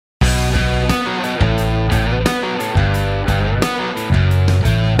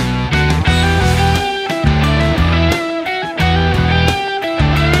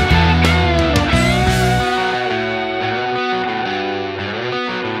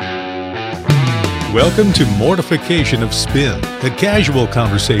Welcome to Mortification of Spin, a casual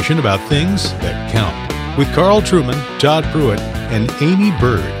conversation about things that count, with Carl Trueman, Todd Pruitt, and Amy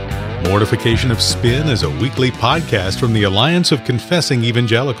Bird. Mortification of Spin is a weekly podcast from the Alliance of Confessing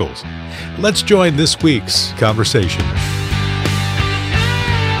Evangelicals. Let's join this week's conversation.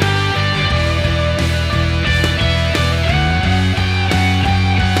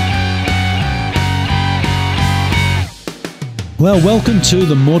 Well, welcome to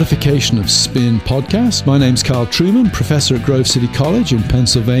the Mortification of Spin podcast. My name's Carl Trueman, professor at Grove City College in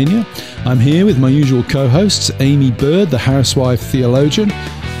Pennsylvania. I'm here with my usual co-hosts, Amy Bird, the housewife theologian,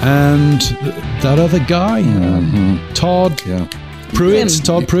 and that other guy, Todd Pruitt.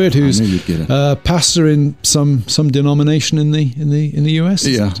 Todd Pruitt, who's pastor in some denomination in the US.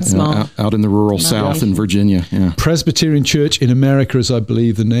 Out in the rural South in Virginia. Yeah. Presbyterian Church in America is, I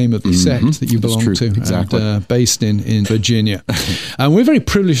believe, the name of the sect that you belong to. Exactly. And, based in Virginia. And we're very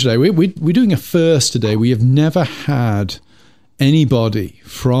privileged today. We're doing a first today. We have never had anybody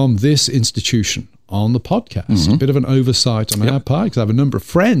from this institution on the podcast. A bit of an oversight on our part, because I have a number of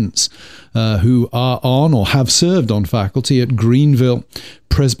friends who are on or have served on faculty at Greenville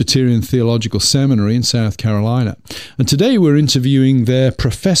Presbyterian Theological Seminary in South Carolina. And today we're interviewing their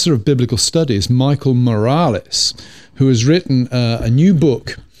professor of biblical studies, Michael Morales, who has written a new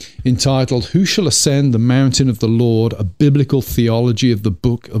book entitled Who Shall Ascend the Mountain of the Lord? A Biblical Theology of the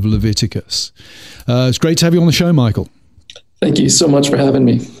Book of Leviticus. It's great to have you on the show, Michael. Thank you so much for having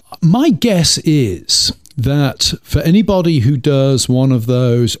me. My guess is that for anybody who does one of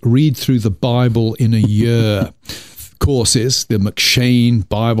those read through the Bible in a year courses, the McShane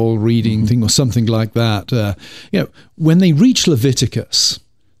Bible reading thing or something like that, when they reach Leviticus,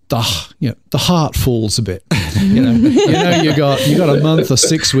 the heart falls a bit. You got a month or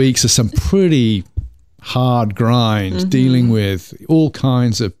 6 weeks of some pretty hard grind dealing with all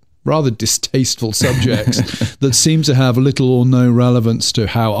kinds of rather distasteful subjects that seem to have little or no relevance to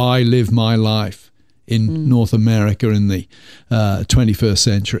how I live my life in North America in the 21st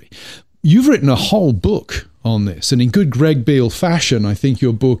century. You've written a whole book on this, and in good Greg Beale fashion, I think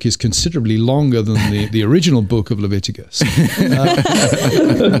your book is considerably longer than the original book of Leviticus.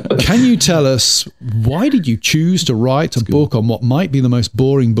 Can you tell us, why did you choose to write a book on what might be the most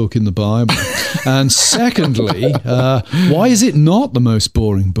boring book in the Bible? And secondly, why is it not the most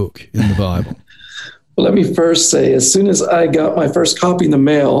boring book in the Bible? Well, let me first say, as soon as I got my first copy in the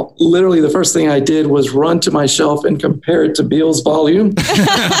mail, literally the first thing I did was run to my shelf and compare it to Beale's volume.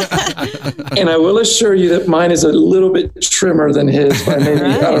 And I will assure you that mine is a little bit trimmer than his by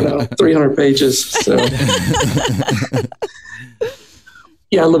maybe, 300 pages. So,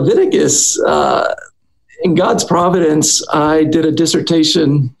 Leviticus, in God's providence, I did a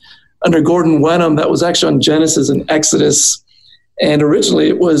dissertation under Gordon Wenham that was actually on Genesis and Exodus. And originally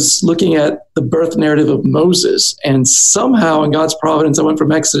it was looking at the birth narrative of Moses. And somehow in God's providence, I went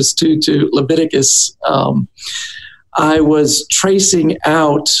from Exodus 2 to Leviticus. I was tracing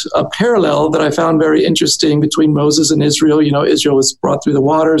out a parallel that I found very interesting between Moses and Israel. Israel was brought through the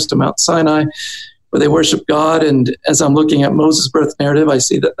waters to Mount Sinai, where they worship God. And as I'm looking at Moses' birth narrative, I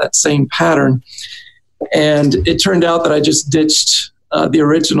see that same pattern. And it turned out that I just ditched the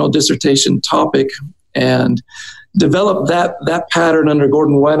original dissertation topic and developed that pattern under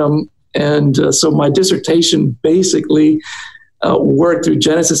Gordon Wenham. And so my dissertation basically worked through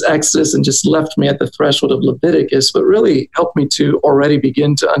Genesis, Exodus, and just left me at the threshold of Leviticus, but really helped me to already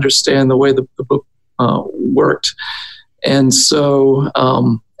begin to understand the way the book worked. And so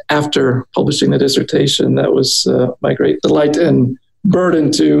after publishing the dissertation, that was my great delight and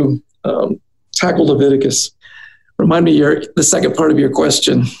burden to tackle Leviticus. Remind me the second part of your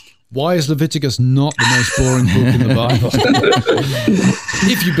question. Why is Leviticus not the most boring book in the Bible?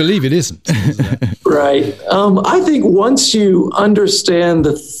 If you believe it isn't. Right. I think once you understand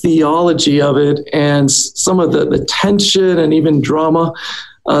the theology of it and some of the tension and even drama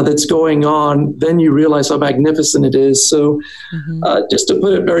that's going on, then you realize how magnificent it is. So just to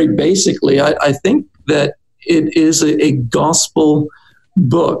put it very basically, I think that it is a gospel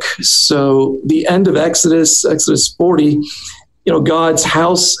book. So the end of Exodus 40, God's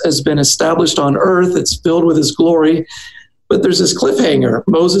house has been established on earth. It's filled with his glory. But there's this cliffhanger.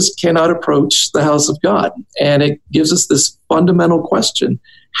 Moses cannot approach the house of God. And it gives us this fundamental question.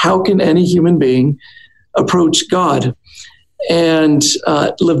 How can any human being approach God? And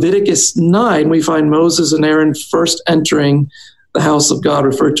Leviticus 9, we find Moses and Aaron first entering the house of God,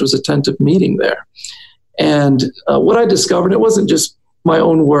 referred to as a tent of meeting there. And what I discovered, it wasn't just my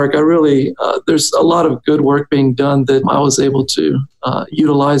own work. There's a lot of good work being done that I was able to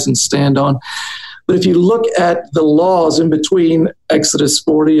utilize and stand on. But if you look at the laws in between Exodus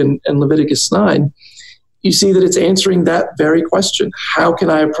 40 and Leviticus 9, you see that it's answering that very question. How can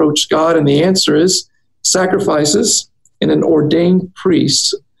I approach God? And the answer is sacrifices and an ordained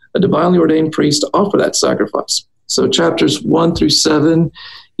priest, a divinely ordained priest, to offer that sacrifice. So chapters 1 through 7,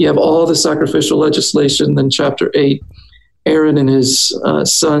 you have all the sacrificial legislation. Then chapter 8, Aaron and his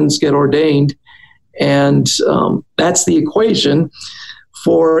sons get ordained. And that's the equation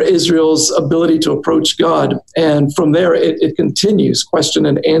for Israel's ability to approach God. And from there, it continues, question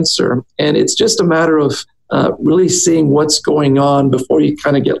and answer. And it's just a matter of really seeing what's going on before you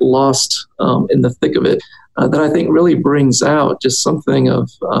kind of get lost in the thick of it. That I think really brings out just something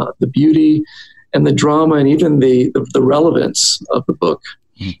of the beauty and the drama and even the relevance of the book.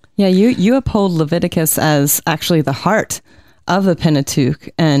 Yeah, you uphold Leviticus as actually the heart of the Pentateuch.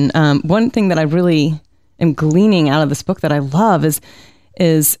 And one thing that I really am gleaning out of this book that I love is,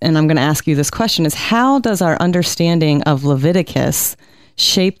 and I'm going to ask you this question, is how does our understanding of Leviticus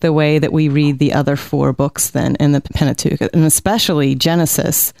shape the way that we read the other 4 books then in the Pentateuch, and especially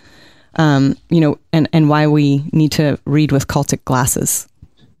Genesis? And why we need to read with cultic glasses.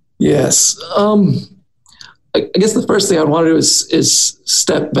 Yes. I guess the first thing I want to do is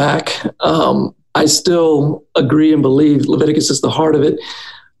step back. I still agree and believe Leviticus is the heart of it.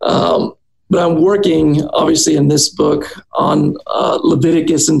 But I'm working, obviously, in this book on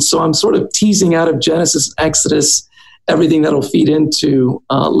Leviticus. And so I'm sort of teasing out of Genesis, Exodus, everything that'll feed into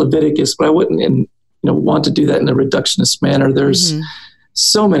Leviticus. But I wouldn't want to do that in a reductionist manner. There's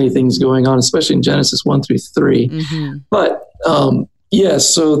so many things going on, especially in Genesis 1 through 3. But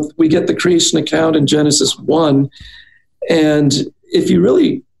yes, so we get the creation account in Genesis 1. And if you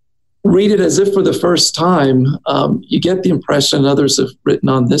really read it as if for the first time, you get the impression, and others have written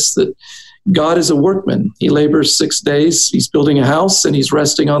on this, that God is a workman. He labors 6 days. He's building a house, and he's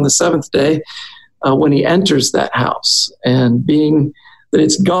resting on the 7th day when he enters that house. And being that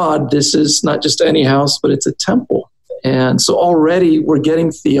it's God, this is not just any house, but it's a temple. And so already we're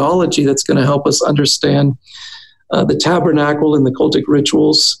getting theology that's going to help us understand the tabernacle and the cultic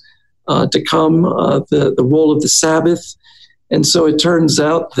rituals to come, the role of the Sabbath. And so it turns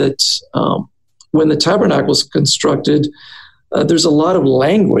out that when the tabernacle was constructed, there's a lot of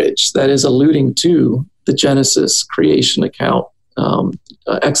language that is alluding to the Genesis creation account.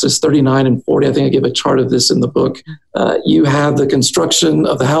 Exodus 39 and 40, I think I give a chart of this in the book. You have the construction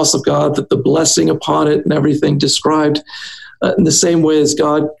of the house of God, the blessing upon it and everything described in the same way as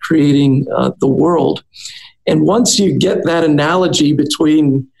God creating the world. And once you get that analogy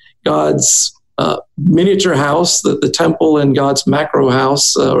between God's miniature house, the temple, and God's macro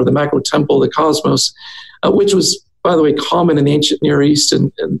house, or the macro temple, the cosmos, which was, by the way, common in the ancient Near East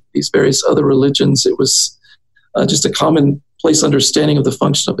and these various other religions. It was just a commonplace understanding of the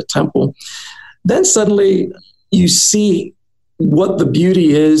function of a temple. Then suddenly you see what the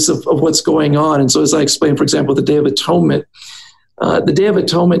beauty is of what's going on. And so as I explained, for example, the Day of Atonement, the Day of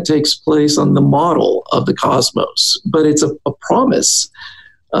Atonement takes place on the model of the cosmos, but it's a promise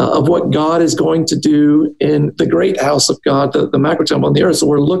of what God is going to do in the great house of God, the macro temple on the earth. So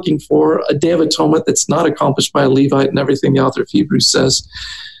we're looking for a Day of Atonement that's not accomplished by a Levite and everything the author of Hebrews says.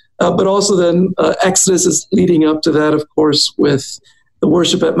 But also then Exodus is leading up to that, of course, with the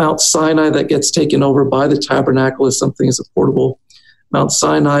worship at Mount Sinai that gets taken over by the tabernacle as something as a portable Mount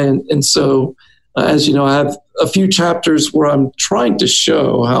Sinai. And so, as you know, I have a few chapters where I'm trying to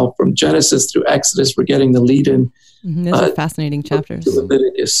show how from Genesis through Exodus, we're getting the lead-in. Those are fascinating chapters.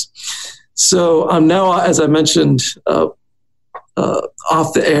 Leviticus. So I'm now, as I mentioned, off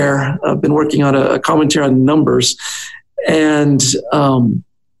the air, I've been working on a commentary on Numbers. And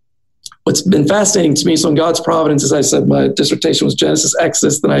what's been fascinating to me, so in God's providence, as I said, my dissertation was Genesis,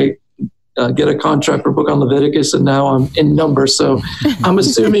 Exodus, then I get a contract for a book on Leviticus, and now I'm in Numbers. So I'm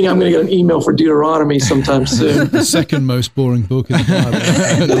assuming I'm going to get an email for Deuteronomy sometime soon. The second most boring book in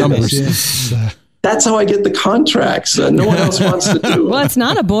the Bible. Numbers. Yes. That's how I get the contracts. No one else wants to do it. Well, it's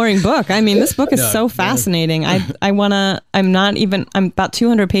not a boring book. I mean, this book is so fascinating. I'm about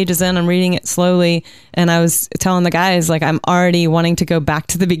 200 pages in. I'm reading it slowly. And I was telling the guys, like, I'm already wanting to go back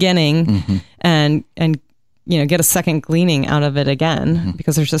to the beginning and get a second gleaning out of it again,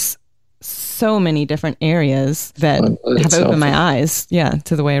 because there's just so many different areas that have opened my eyes,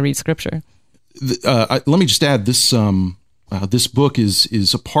 to the way I read Scripture. Let me just add this. This book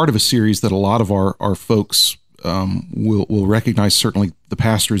is a part of a series that a lot of our folks will recognize. Certainly the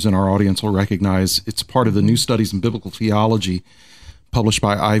pastors in our audience will recognize. It's part of the New Studies in Biblical Theology, published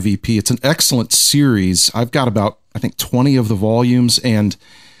by IVP. It's an excellent series. I've got about, I think, 20 of the volumes, and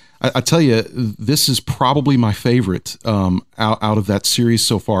I tell you, this is probably my favorite out of that series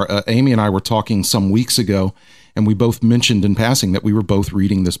so far. Amy and I were talking some weeks ago, and we both mentioned in passing that we were both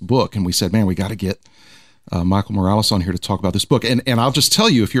reading this book, and we said, man, we got to get Michael Morales on here to talk about this book. And I'll just tell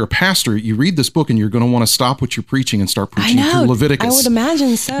you, if you're a pastor, you read this book and you're going to want to stop what you're preaching and start preaching through Leviticus. I would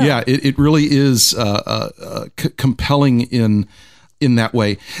imagine so. Yeah, it really is compelling in that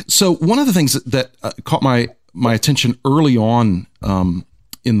way. So one of the things that caught my attention early on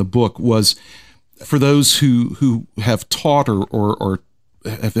in the book was, for those who have taught or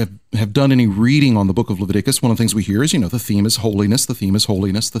have done any reading on the book of Leviticus, one of the things we hear is, the theme is holiness, the theme is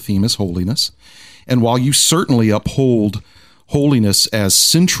holiness, the theme is holiness. And while you certainly uphold holiness as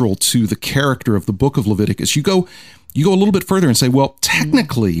central to the character of the book of Leviticus, you go a little bit further and say, well,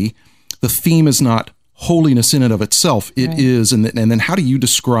 technically, the theme is not holiness in and of itself. It is, and then how do you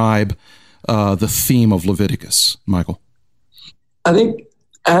describe the theme of Leviticus, Michael? I think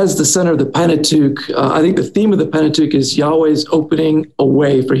as the center of the Pentateuch, I think the theme of the Pentateuch is Yahweh's opening a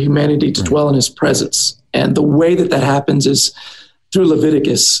way for humanity to dwell in his presence. And the way that happens is through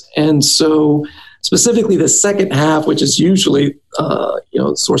Leviticus. And so specifically the second half, which is usually,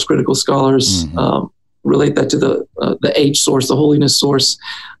 source critical scholars relate that to the H source, the holiness source.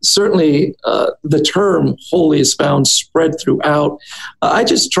 Certainly the term holy is found spread throughout. I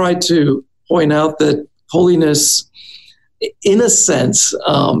just try to point out that holiness, in a sense,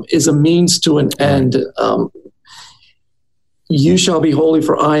 is a means to an end. You shall be holy,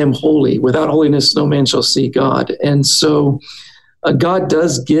 for I am holy. Without holiness, no man shall see God. And so God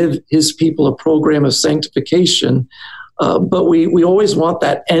does give his people a program of sanctification, but we always want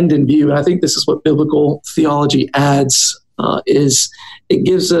that end in view. And I think this is what biblical theology adds, is it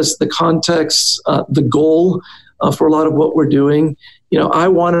gives us the context, the goal for a lot of what we're doing. I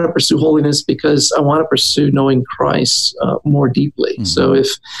want to pursue holiness because I want to pursue knowing Christ more deeply. Mm-hmm. So if,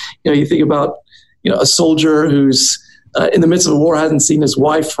 you think about, a soldier who's in the midst of a war, hasn't seen his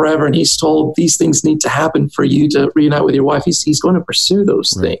wife forever, and he's told these things need to happen for you to reunite with your wife, he's going to pursue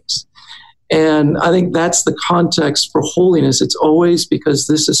those things. And I think that's the context for holiness. It's always because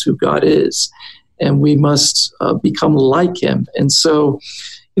this is who God is, and we must become like him. And so,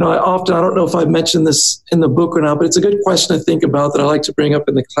 I don't know if I've mentioned this in the book or not, but it's a good question to think about that I like to bring up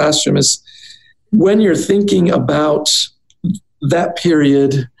in the classroom is when you're thinking about that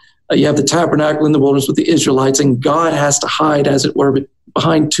period, you have the tabernacle in the wilderness with the Israelites, and God has to hide, as it were,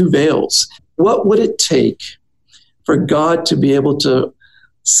 behind two veils. What would it take for God to be able to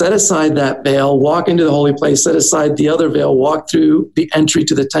set aside that veil, walk into the holy place, set aside the other veil, walk through the entry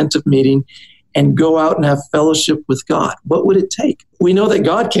to the tent of meeting, and go out and have fellowship with God? What would it take? We know that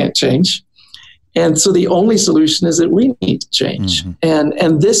God can't change. And so the only solution is that we need to change. Mm-hmm.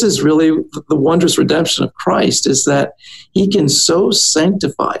 And this is really the wondrous redemption of Christ, is that he can so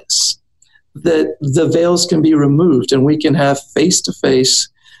sanctify us that the veils can be removed and we can have face-to-face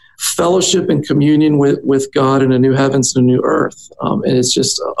fellowship and communion with God in a new heavens and a new earth. And it's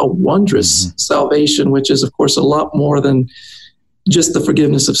just a wondrous salvation, which is, of course, a lot more than just the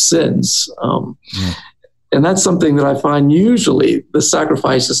forgiveness of sins. And that's something that I find usually the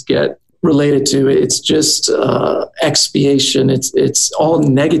sacrifices get related to. It's just expiation. It's all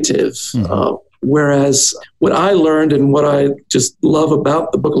negative. Whereas what I learned and what I just love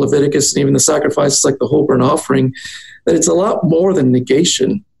about the book of Leviticus and even the sacrifices like the whole burnt offering, that it's a lot more than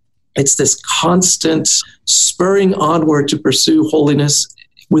negation. It's this constant spurring onward to pursue holiness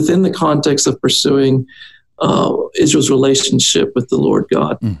within the context of pursuing Israel's relationship with the Lord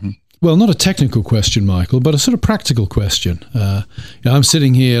God. Mm-hmm. Well, not a technical question, Michael, but a sort of practical question. I'm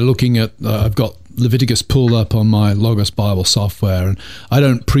sitting here looking at, I've got Leviticus pulled up on my Logos Bible software, and I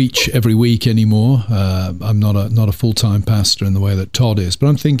don't preach every week anymore. I'm not a full-time pastor in the way that Todd is, but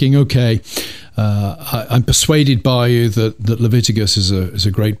I'm thinking, okay, I'm persuaded by you that Leviticus is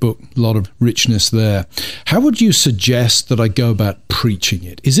a great book, a lot of richness there. How would you suggest that I go about preaching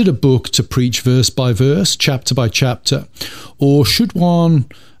it? Is it a book to preach verse by verse, chapter by chapter, or should one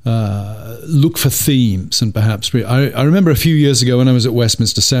look for themes and perhaps I remember a few years ago when I was at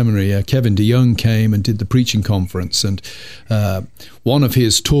Westminster Seminary, Kevin DeYoung came and did the preaching conference, and one of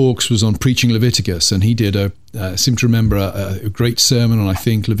his talks was on preaching Leviticus, and he did I seem to remember a great sermon on, I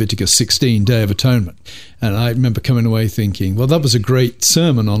think, Leviticus 16, Day of Atonement. And I remember coming away thinking, well, that was a great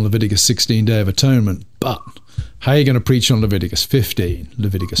sermon on Leviticus 16, Day of Atonement, but how are you going to preach on Leviticus 15,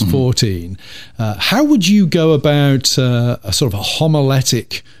 Leviticus 14? How would you go about a sort of a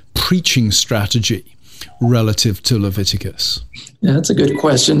homiletic preaching strategy relative to Leviticus? Yeah, that's a good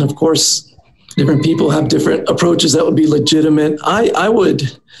question. Of course, different people have different approaches that would be legitimate. I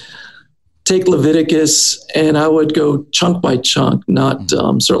would take Leviticus and I would go chunk by chunk, not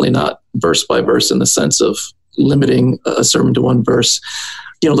certainly not verse by verse in the sense of limiting a sermon to one verse.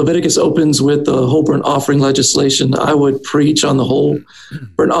 Leviticus opens with the whole burnt offering legislation. I would preach on the whole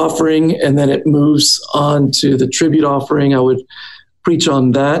burnt offering, and then it moves on to the tribute offering. I would preach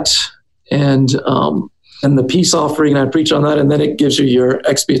on that, and the peace offering, and I preach on that, and then it gives you your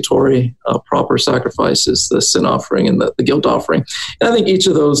expiatory proper sacrifices, the sin offering and the guilt offering. And I think each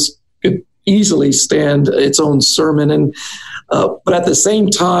of those could easily stand its own sermon. And but at the same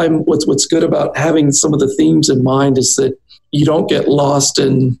time, what's good about having some of the themes in mind is that you don't get lost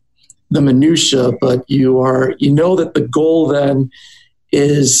in the minutia, but you know that the goal then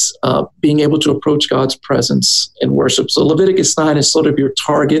is being able to approach God's presence in worship. So Leviticus 9 is sort of your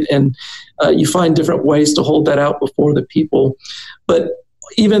target, and you find different ways to hold that out before the people. But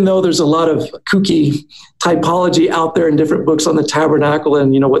even though there's a lot of kooky typology out there in different books on the tabernacle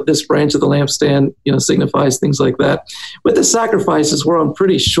and, what this branch of the lampstand, signifies, things like that, with the sacrifices, we're on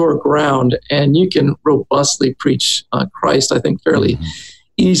pretty sure ground, and you can robustly preach Christ, I think, fairly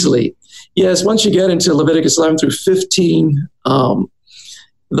easily. Yes, once you get into Leviticus 11 through 15, the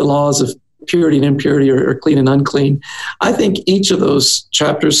laws of purity and impurity or clean and unclean, I think each of those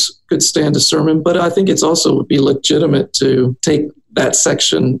chapters could stand a sermon, but I think it's also would be legitimate to take that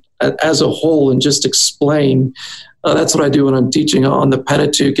section as a whole and just explain. That's what I do when I'm teaching on the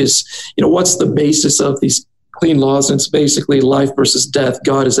Pentateuch is, what's the basis of these clean laws? And it's basically life versus death.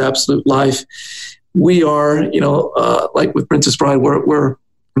 God is absolute life. We are, like with Princess Bride, we're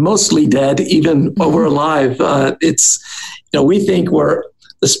mostly dead, even while we're alive. We think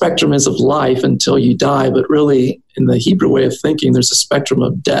the spectrum is of life until you die, but really in the Hebrew way of thinking, there's a spectrum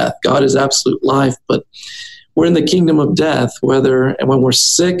of death. God is absolute life, but we're in the kingdom of death, and when we're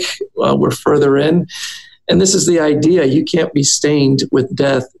sick, we're further in. And this is the idea. You can't be stained with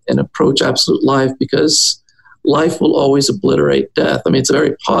death and approach absolute life, because life will always obliterate death. I mean, it's a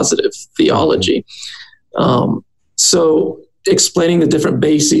very positive theology. So explaining the different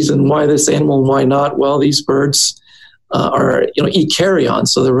bases and why this animal and why not, well, these birds are, eat carrion,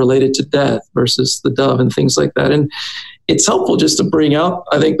 so they're related to death versus the dove and things like that. And it's helpful just to bring out,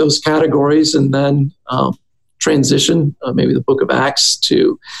 I think, those categories and then transition, maybe the book of Acts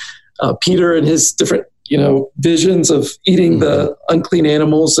to Peter and his different, visions of eating the unclean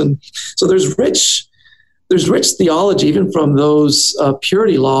animals. And so there's rich theology, even from those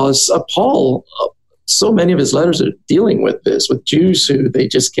purity laws. Paul, so many of his letters are dealing with this, with Jews who they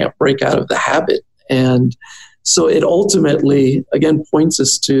just can't break out of the habit. And so it ultimately, again, points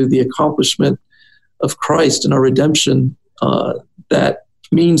us to the accomplishment of Christ and our redemption that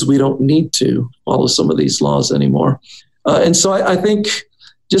means we don't need to follow some of these laws anymore. And so I think,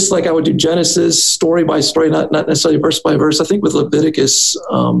 just like I would do Genesis story by story, not necessarily verse by verse, I think with Leviticus,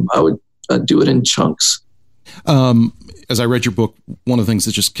 I would do it in chunks. As I read your book, one of the things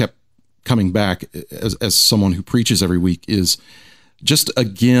that just kept coming back as someone who preaches every week is just,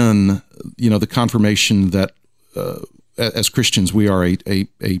 again, the confirmation that as Christians, we are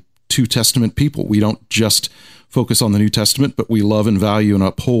a two Testament people. We don't just focus on the New Testament, but we love and value and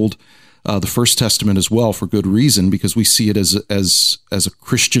uphold the First Testament as well, for good reason, because we see it as a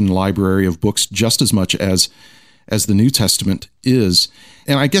Christian library of books just as much as the New Testament is.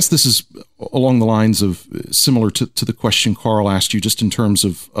 And I guess this is along the lines of similar to the question Carl asked you, just in terms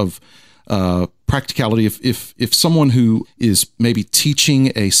of practicality. If someone who is maybe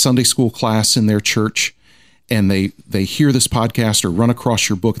teaching a Sunday school class in their church, and they hear this podcast or run across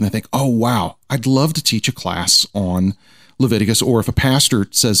your book and they think, oh, wow, I'd love to teach a class on Leviticus. Or if a pastor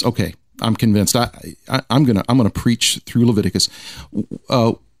says, okay, I'm convinced I'm gonna preach through Leviticus,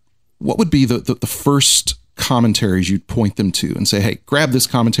 what would be the first commentaries you'd point them to and say, hey, grab this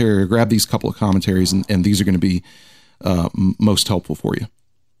commentary or grab these couple of commentaries, and these are going to be most helpful for you?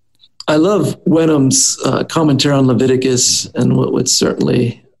 I love Wenham's commentary on Leviticus, and what would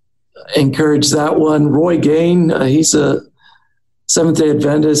certainly encourage that one. Roy Gane, he's a Seventh-day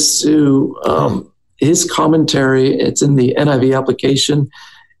Adventist who his commentary, it's in the NIV application.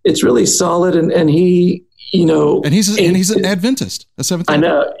 It's really solid, and he, and he's an Adventist, a Seventh-day. I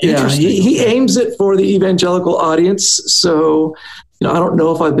know, yeah. He aims it for the evangelical audience. So, I don't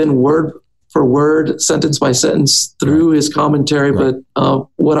know if I've been word for word, sentence by sentence through his commentary, but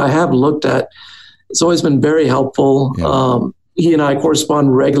what I have looked at, it's always been very helpful. Yeah. He and I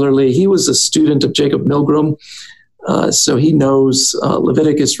correspond regularly. He was a student of Jacob Milgrom, so he knows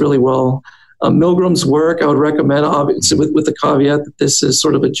Leviticus really well. Milgrom's work, I would recommend, obviously, with the caveat that this is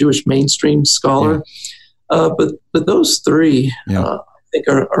sort of a Jewish mainstream scholar. Yeah. But those three, I think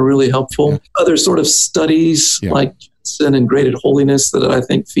are really helpful. Yeah. Other sort of studies like Sin and Graded Holiness that I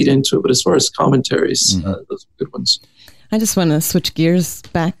think feed into it. But as far as commentaries, those are good ones. I just want to switch gears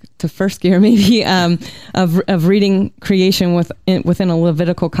back to first gear, maybe, of reading creation within a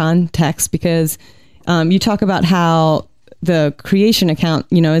Levitical context, because you talk about how the creation account,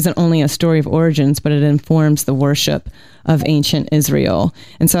 isn't only a story of origins, but it informs the worship of ancient Israel.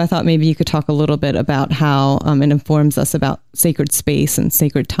 And so I thought maybe you could talk a little bit about how it informs us about sacred space and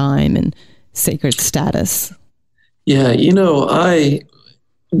sacred time and sacred status. Yeah,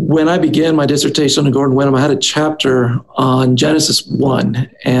 when I began my dissertation on Gordon Wenham, I had a chapter on Genesis 1,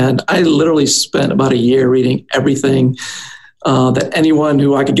 and I literally spent about a year reading everything that anyone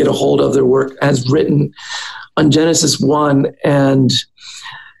who I could get a hold of their work has written on Genesis 1. And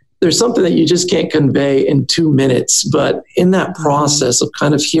there's something that you just can't convey in 2 minutes, but in that process of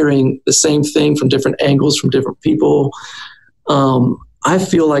kind of hearing the same thing from different angles, from different people, I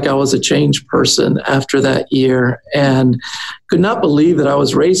feel like I was a changed person after that year, and could not believe that I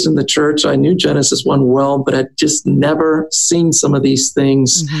was raised in the church. I knew Genesis 1 well, but I'd just never seen some of these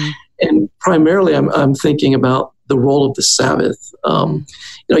things. And primarily I'm thinking about the role of the Sabbath.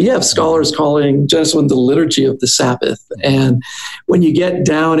 You have scholars calling Genesis 1 the liturgy of the Sabbath. And when you get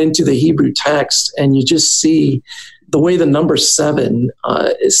down into the Hebrew text and you just see the way the number 7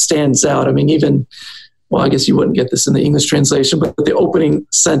 stands out. I mean, I guess you wouldn't get this in the English translation, but the opening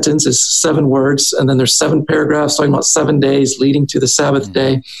sentence is 7 words, and then there's 7 paragraphs talking about 7 days leading to the Sabbath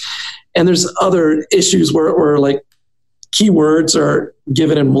day. And there's other issues where like keywords are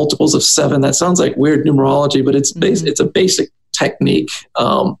given in multiples of 7. That sounds like weird numerology, but it's a basic technique,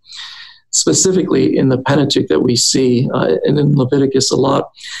 specifically in the Pentateuch that we see, and in Leviticus a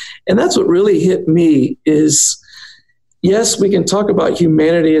lot. And that's what really hit me is, yes, we can talk about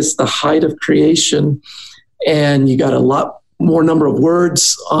humanity as the height of creation, and you got a lot more number of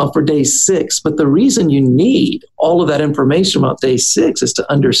words for day 6. But the reason you need all of that information about day 6 is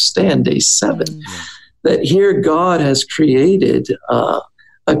to understand day 7. That here God has created a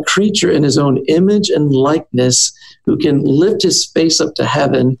creature in his own image and likeness who can lift his face up to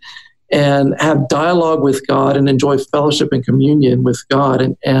heaven and have dialogue with God and enjoy fellowship and communion with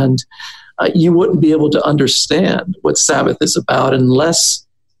God. And you wouldn't be able to understand what Sabbath is about unless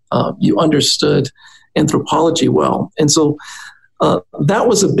you understood anthropology well. And so that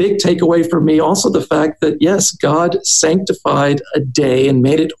was a big takeaway for me. Also, the fact that, yes, God sanctified a day and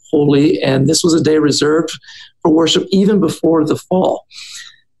made it holy, and this was a day reserved for worship even before the fall.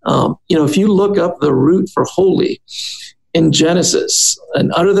 If you look up the root for holy in Genesis,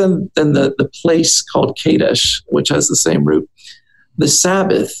 and other than the place called Kadesh, which has the same root, the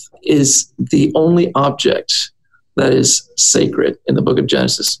Sabbath is the only object that is sacred in the book of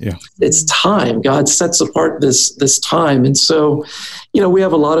Genesis. Yeah. It's time. God sets apart this time. And so, we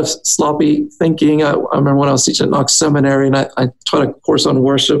have a lot of sloppy thinking. I remember when I was teaching at Knox Seminary, and I taught a course on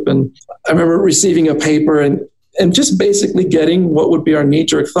worship, and I remember receiving a paper and just basically getting what would be our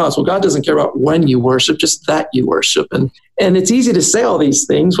knee-jerk thoughts. Well, God doesn't care about when you worship, just that you worship. And it's easy to say all these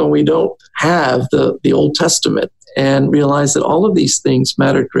things when we don't have the Old Testament and realize that all of these things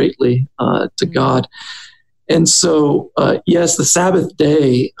matter greatly to God. And so, yes, the Sabbath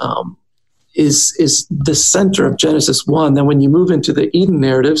day is the center of Genesis 1. Then when you move into the Eden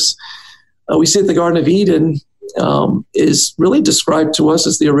narratives, we see that the Garden of Eden is really described to us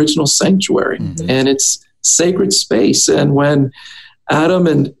as the original sanctuary, and it's sacred space. And when Adam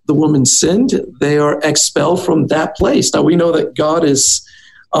and the woman sinned, they are expelled from that place. Now, we know that God is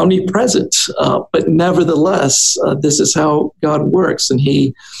omnipresent, but nevertheless, this is how God works. And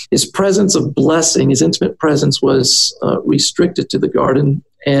his presence of blessing, his intimate presence was restricted to the garden.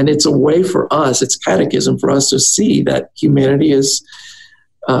 And it's a way for us, it's catechism for us to see that humanity is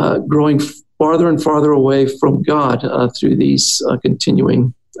growing farther and farther away from God through these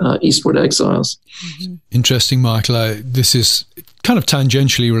continuing eastward exiles. Interesting, Michael. This is kind of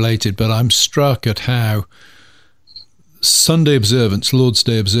tangentially related, but I'm struck at how Sunday observance, Lord's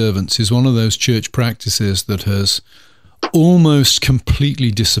Day observance, is one of those church practices that has almost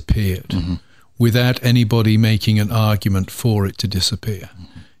completely disappeared without anybody making an argument for it to disappear.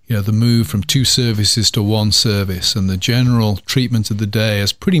 The move from 2 services to 1 service and the general treatment of the day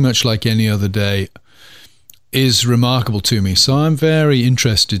as pretty much like any other day is remarkable to me. So I'm very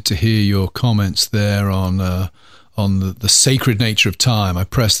interested to hear your comments there on the sacred nature of time. I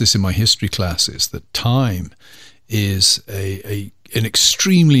press this in my history classes, that time is an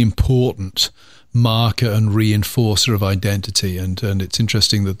extremely important marker and reinforcer of identity, and it's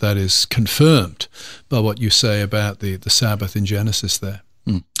interesting that is confirmed by what you say about the Sabbath in Genesis there.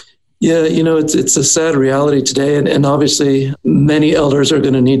 Yeah, it's a sad reality today, and obviously many elders are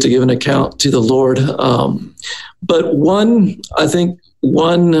going to need to give an account to the Lord. But one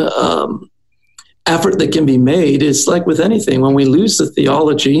effort that can be made is like with anything. When we lose the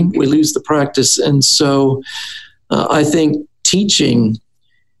theology, we lose the practice. And so I think teaching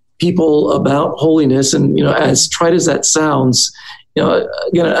people about holiness, and as trite as that sounds,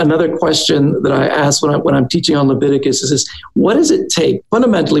 again, another question that I ask when I'm teaching on Leviticus is this: what does it take?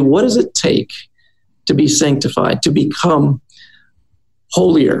 Fundamentally, what does it take to be sanctified, to become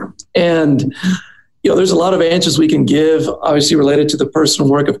holier? And there's a lot of answers we can give, obviously related to the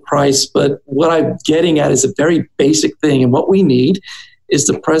personal work of Christ. But what I'm getting at is a very basic thing, and what we need is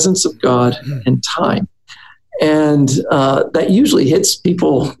the presence of God and time. And that usually hits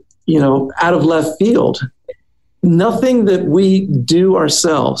people, out of left field. Nothing that we do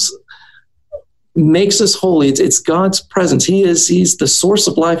ourselves makes us holy. It's God's presence. He's the source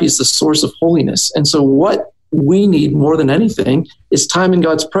of life. He's the source of holiness. And so what we need more than anything is time in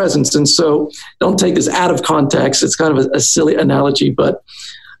God's presence. And so don't take this out of context. It's kind of a silly analogy, but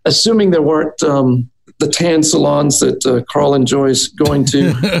assuming there weren't the tan salons that Carl enjoys going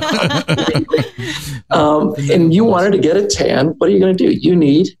to, and you wanted to get a tan, what are you going to do? You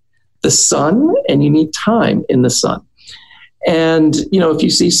need the sun, and you need time in the sun. And, if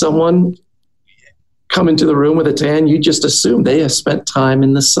you see someone come into the room with a tan, you just assume they have spent time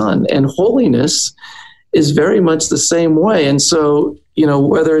in the sun. And holiness is very much the same way. And so,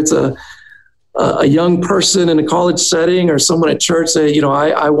 whether it's a young person in a college setting or someone at church say,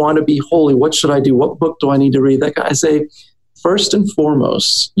 I want to be holy. What should I do? What book do I need to read? That guy, I say, first and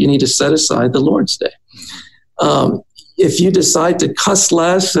foremost, you need to set aside the Lord's Day. If you decide to cuss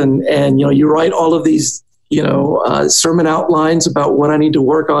less and you write all of these, sermon outlines about what I need to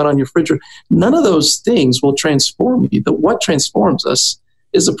work on your refrigerator, none of those things will transform you. But what transforms us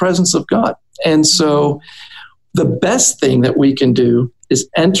is the presence of God. And so the best thing that we can do is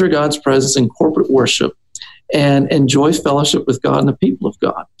enter God's presence in corporate worship and enjoy fellowship with God and the people of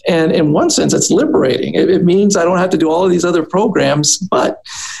God. And in one sense, it's liberating. It means I don't have to do all of these other programs, but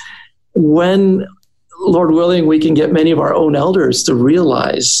when, Lord willing, we can get many of our own elders to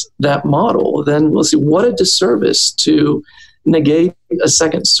realize that model, then we'll see what a disservice to negate a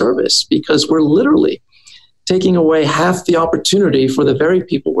second service, because we're literally taking away half the opportunity for the very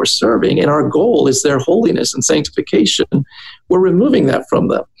people we're serving. And our goal is their holiness and sanctification. We're removing that from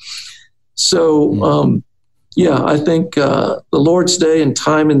them. So, I think the Lord's Day and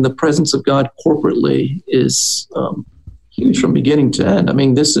time in the presence of God corporately is huge from beginning to end. I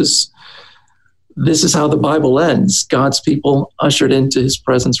mean, this is how the Bible ends. God's people ushered into his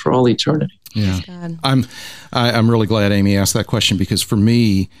presence for all eternity. Yeah. I'm really glad Amy asked that question, because for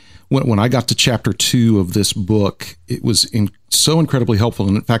me, when I got to chapter 2 of this book, it was so incredibly helpful.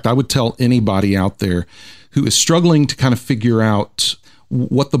 And in fact, I would tell anybody out there who is struggling to kind of figure out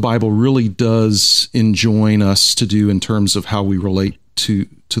what the Bible really does enjoin us to do in terms of how we relate to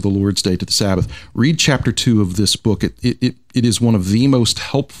the Lord's Day, to the Sabbath, read chapter 2 of this book. It is one of the most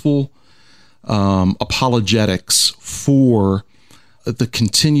helpful apologetics for the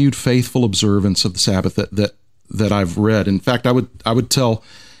continued faithful observance of the Sabbath that I've read. In fact, I would tell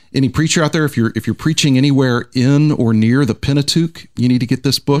any preacher out there, if you're preaching anywhere in or near the Pentateuch, you need to get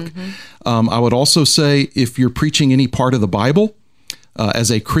this book. Mm-hmm. I would also say, if you're preaching any part of the Bible,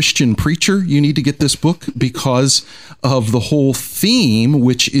 as a Christian preacher, you need to get this book, because of the whole theme,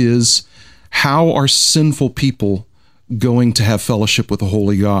 which is, how are sinful people going to have fellowship with the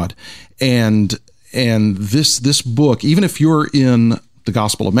holy God? And this book, even if you're in the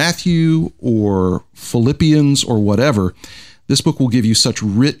Gospel of Matthew or Philippians or whatever, this book will give you such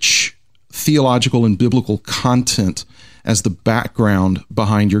rich theological and biblical content as the background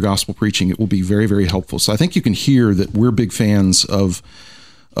behind your gospel preaching. It will be very, very helpful. So I think you can hear that we're big fans of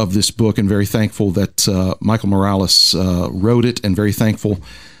this book, and very thankful that Michael Morales wrote it, and very thankful,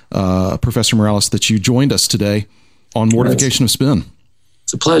 Professor Morales, that you joined us today on Mortification of Spin.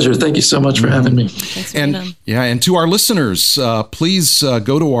 It's a pleasure. Thank you so much for having me. Thanks, and to our listeners, please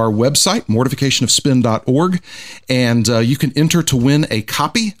go to our website, mortificationofspin.org, and you can enter to win a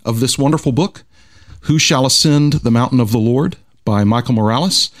copy of this wonderful book, Who Shall Ascend the Mountain of the Lord, by Michael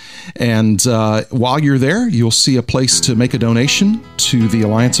Morales. And while you're there, you'll see a place to make a donation to the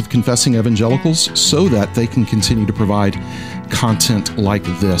Alliance of Confessing Evangelicals so that they can continue to provide content like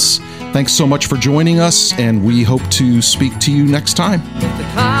this. Thanks so much for joining us, and we hope to speak to you next time. The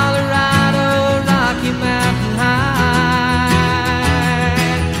Colorado Rocky Mountain High,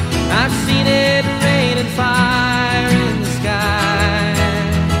 I've seen it rain and fire in the sky.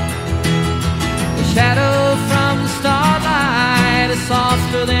 The shadow from the starlight is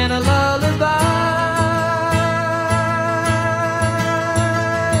softer than a love.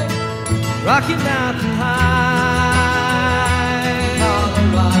 Rocky Mountain High,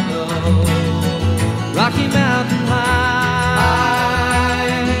 Colorado. Rocky Mountain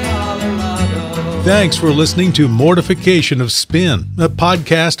High, Colorado. Thanks for listening to Mortification of Spin, a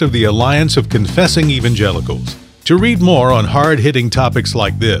podcast of the Alliance of Confessing Evangelicals. To read more on hard-hitting topics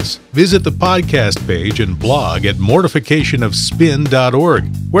like this, visit the podcast page and blog at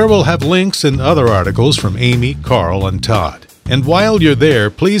mortificationofspin.org, where we'll have links and other articles from Amy, Carl, and Todd. And while you're there,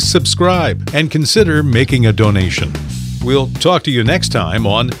 please subscribe and consider making a donation. We'll talk to you next time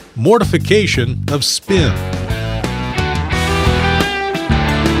on Mortification of Spin.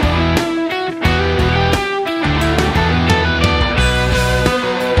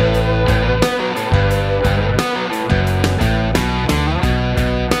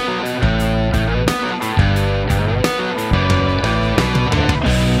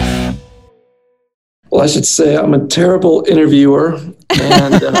 Well, I should say I'm a terrible interviewer,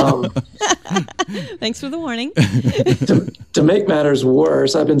 and Thanks for the warning. to make matters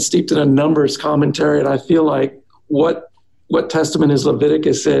worse, I've been steeped in a numbers commentary, and I feel like what testament is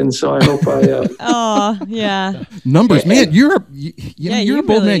Leviticus in? So I hope I. Oh, yeah. Numbers, man. You're a bold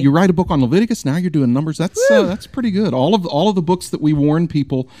really- man. You write a book on Leviticus. Now you're doing Numbers. That's pretty good. All of the books that we warn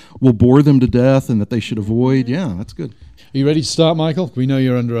people will bore them to death and that they should avoid. Yeah, that's good. Are you ready to start, Michael? We know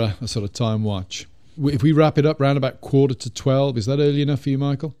you're under a sort of time watch. If we wrap it up around about 11:45, is that early enough for you,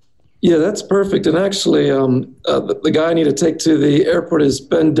 Michael? Yeah, that's perfect. And actually, the guy I need to take to the airport is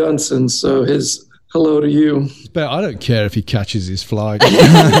Ben Dunson. So his hello to you. But I don't care if he catches his fly.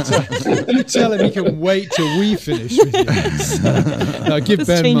 Tell him he can wait till we finish with you. Now, give This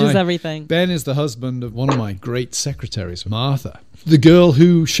Ben changes everything. Ben is the husband of one of my great secretaries, Martha, the girl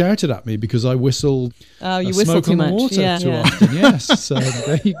who shouted at me because I whistled Oh, you whistle smoke too on the much. water Yeah, too yeah. often. Yes, so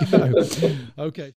there you go. Okay.